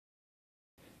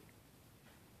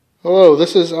Hello,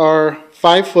 this is our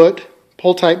 5-foot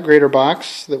pull-type grater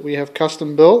box that we have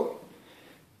custom built.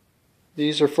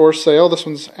 These are for sale. This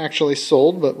one's actually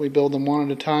sold, but we build them one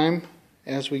at a time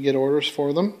as we get orders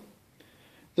for them.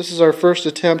 This is our first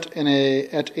attempt at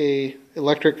a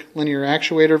electric linear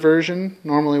actuator version.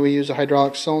 Normally we use a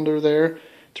hydraulic cylinder there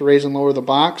to raise and lower the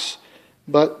box,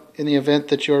 but in the event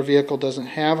that your vehicle doesn't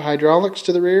have hydraulics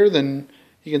to the rear, then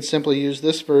you can simply use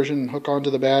this version and hook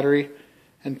onto the battery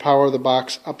and power the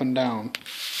box up and down.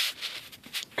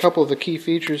 A couple of the key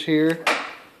features here.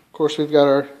 Of course, we've got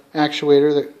our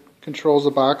actuator that controls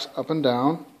the box up and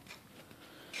down.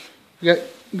 We've got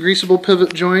greasable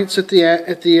pivot joints at the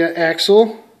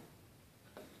axle.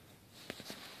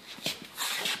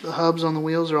 The hubs on the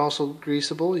wheels are also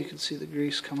greasable. You can see the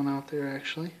grease coming out there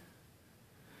actually.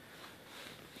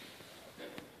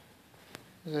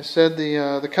 As I said,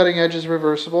 the cutting edge is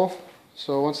reversible.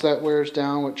 So once that wears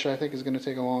down, which I think is going to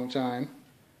take a long time,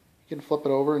 you can flip it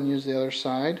over and use the other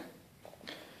side.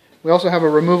 We also have a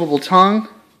removable tongue,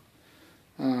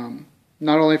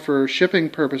 not only for shipping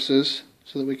purposes,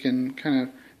 so that we can kind of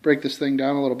break this thing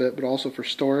down a little bit, but also for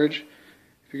storage.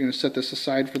 If you're going to set this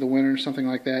aside for the winter or something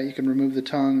like that, you can remove the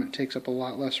tongue. It takes up a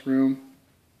lot less room.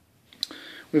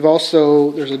 There's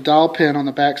a dowel pin on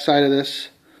the back side of this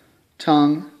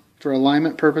tongue for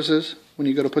alignment purposes. When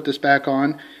you go to put this back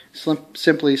on,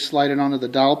 simply slide it onto the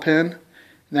dowel pin,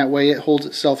 and that way it holds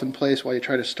itself in place while you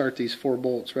try to start these 4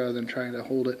 bolts rather than trying to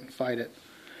hold it and fight it.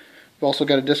 We've also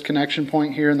got a disconnection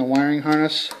point here in the wiring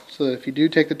harness, so that if you do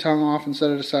take the tongue off and set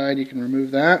it aside, you can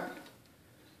remove that.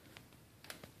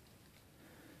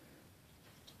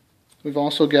 We've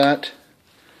also got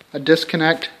a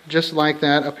disconnect just like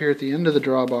that up here at the end of the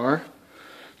drawbar.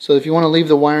 So if you want to leave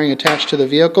the wiring attached to the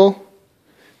vehicle,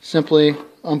 simply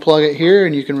unplug it here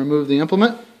and you can remove the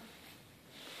implement.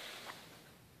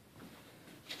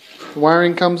 The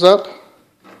wiring comes up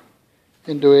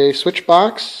into a switch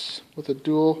box with a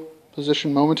dual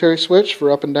position momentary switch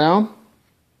for up and down.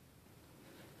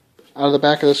 Out of the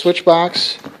back of the switch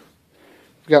box,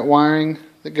 we've got wiring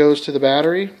that goes to the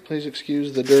battery. Please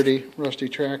excuse the dirty, rusty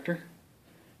tractor.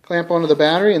 Clamp onto the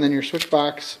battery and then your switch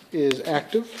box is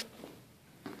active.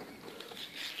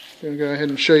 I'm going to go ahead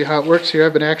and show you how it works here.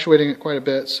 I've been actuating it quite a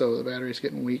bit, so the battery's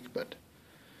getting weak, but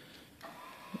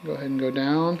go ahead and go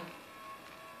down.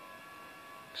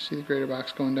 See the grater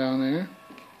box going down there.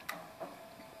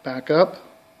 Back up.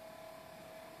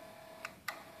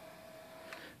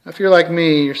 Now, if you're like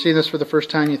me, you're seeing this for the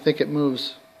first time, you think it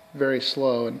moves very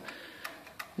slow. And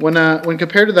when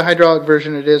compared to the hydraulic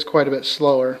version, it is quite a bit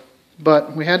slower.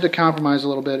 But we had to compromise a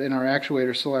little bit in our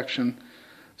actuator selection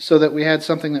so that we had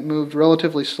something that moved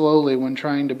relatively slowly when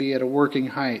trying to be at a working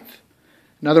height.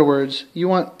 In other words, you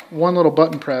want one little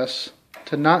button press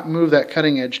to not move that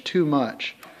cutting edge too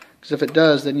much, because if it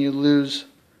does, then you lose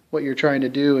what you're trying to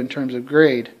do in terms of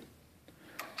grade.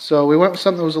 So we went with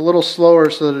something that was a little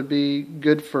slower so that it would be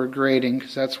good for grading,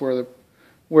 because that's where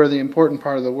the important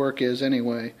part of the work is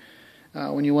anyway.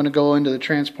 When you want to go into the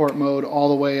transport mode all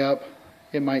the way up,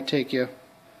 it might take you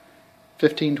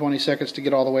 15-20 seconds to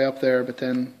get all the way up there, but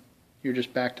then you're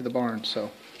just back to the barn. So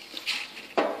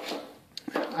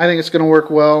I think it's going to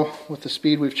work well with the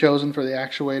speed we've chosen for the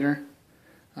actuator.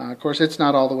 Of course, it's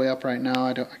not all the way up right now.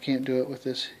 I can't do it with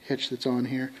this hitch that's on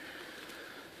here.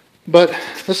 But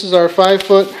this is our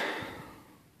 5-foot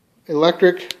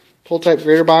electric pull-type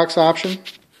grater box option.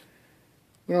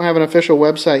 We don't have an official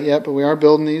website yet, but we are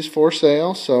building these for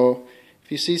sale. So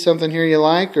if you see something here you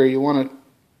like, or you want to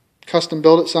custom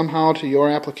build it somehow to your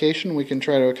application, we can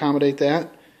try to accommodate that.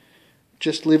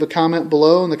 Just leave a comment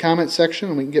below in the comment section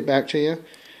and we can get back to you.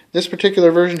 This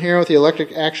particular version here with the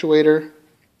electric actuator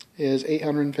is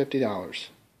 $850.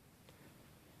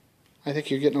 I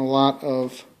think you're getting a lot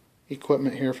of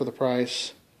equipment here for the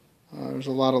price. There's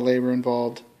a lot of labor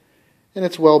involved, and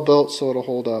it's well built, so it'll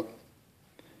hold up.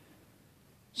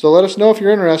 So let us know if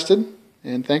you're interested,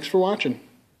 and thanks for watching.